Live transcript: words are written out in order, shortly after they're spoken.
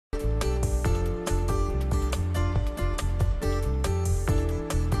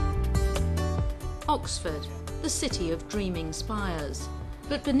Oxford, the city of dreaming spires.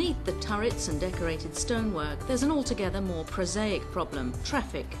 But beneath the turrets and decorated stonework, there's an altogether more prosaic problem: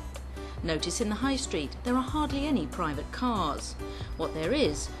 traffic. Notice in the high street there are hardly any private cars. What there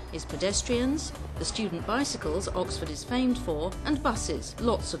is pedestrians, the student bicycles Oxford is famed for, and buses,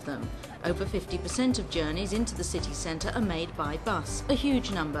 lots of them. Over 50% of journeys into the city centre are made by bus, a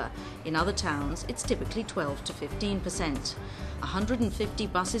huge number. In other towns it's typically 12 to 15%. 150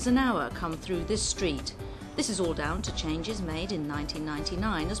 buses an hour come through this street. This is all down to changes made in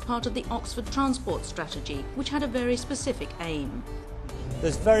 1999 as part of the Oxford Transport Strategy, which had a very specific aim.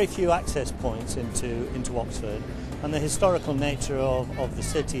 There's very few access points into Oxford, and the historical nature of the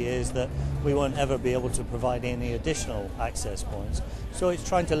city is that we won't ever be able to provide any additional access points. So it's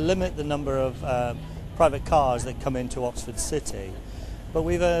trying to limit the number of private cars that come into Oxford City. But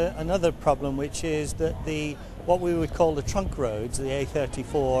we've another problem, which is that what we would call the trunk roads, the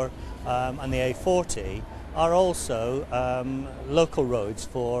A34 and the A40, are also local roads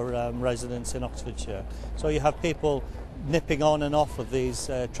for residents in Oxfordshire. So you have people nipping on and off of these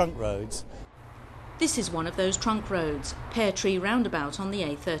trunk roads. This is one of those trunk roads, Pear Tree Roundabout on the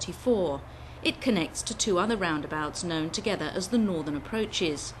A34. It connects to two other roundabouts known together as the Northern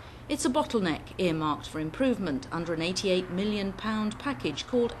Approaches. It's a bottleneck earmarked for improvement under an £88 million package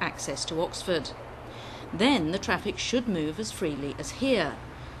called Access to Oxford. Then the traffic should move as freely as here.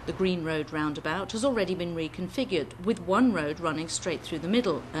 The Green Road roundabout has already been reconfigured, with one road running straight through the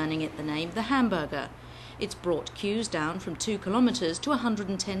middle, earning it the name the Hamburger. It's brought queues down from 2 kilometres to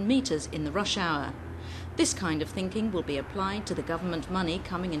 110 metres in the rush hour. This kind of thinking will be applied to the government money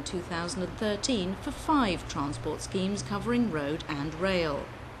coming in 2013 for 5 transport schemes covering road and rail.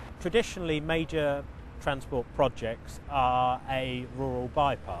 Traditionally, major transport projects are a rural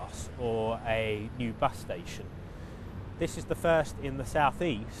bypass or a new bus station. This is the first in the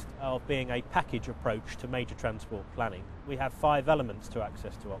southeast of being a package approach to major transport planning. We have 5 elements to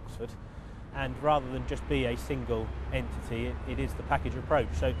Access to Oxford, and rather than just be a single entity, it is the package approach.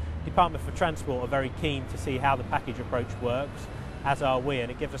 So Department for Transport are very keen to see how the package approach works, as are we,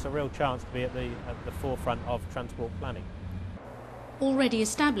 and it gives us a real chance to be at the forefront of transport planning. Already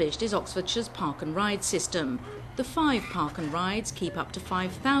established is Oxfordshire's park and ride system. The 5 park and rides keep up to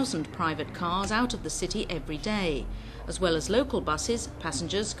 5,000 private cars out of the city every day. As well as local buses,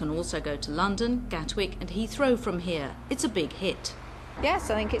 passengers can also go to London, Gatwick and Heathrow from here. It's a big hit.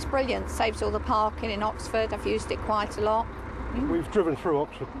 Yes, I think it's brilliant. Saves all the parking in Oxford. I've used it quite a lot. We've driven through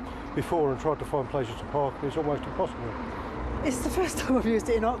Oxford before and tried to find places to park, and it's almost impossible. It's the first time I've used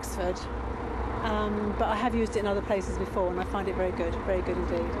it in Oxford, but I have used it in other places before, and I find it very good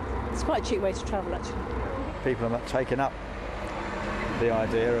indeed. It's quite a cheap way to travel, actually. People are not taking up the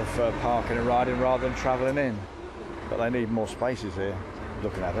idea of parking and riding rather than travelling in, but they need more spaces here,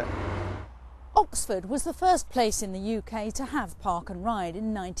 looking at it. Oxford was the first place in the UK to have park and ride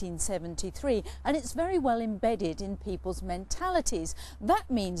in 1973, and it's very well embedded in people's mentalities. That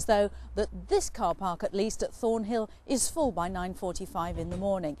means, though, that this car park, at least at Thornhill, is full by 9:45 in the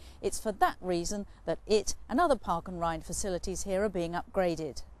morning. It's for that reason that it and other park and ride facilities here are being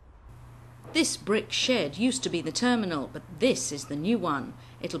upgraded. This brick shed used to be the terminal, but this is the new one.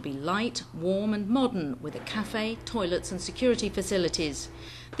 It'll be light, warm and modern, with a cafe, toilets and security facilities.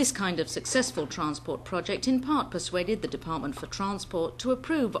 This kind of successful transport project in part persuaded the Department for Transport to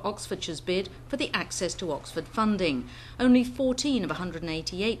approve Oxfordshire's bid for the Access to Oxford funding. Only 14 of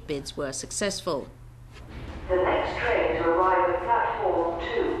 188 bids were successful. The next train to arrive at platform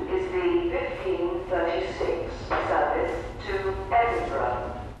 2 is the 1536 service to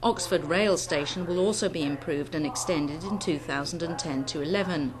Edinburgh. Oxford Rail Station will also be improved and extended in 2010 to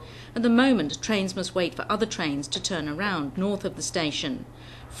 11. At the moment, trains must wait for other trains to turn around north of the station.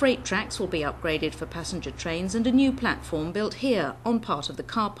 Freight tracks will be upgraded for passenger trains and a new platform built here on part of the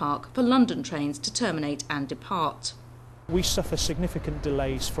car park for London trains to terminate and depart. We suffer significant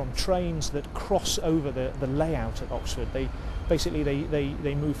delays from trains that cross over the layout at Oxford. They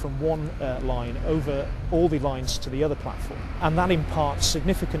move from one line over all the lines to the other platform, and that imparts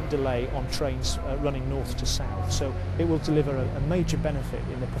significant delay on trains running north to south. So it will deliver a major benefit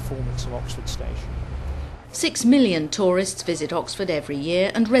in the performance of Oxford Station. 6 million tourists visit Oxford every year,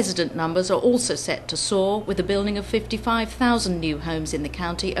 and resident numbers are also set to soar, with the building of 55,000 new homes in the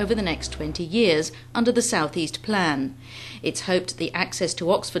county over the next 20 years under the South East Plan. It's hoped the Access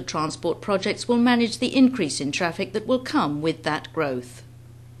to Oxford transport projects will manage the increase in traffic that will come with that growth.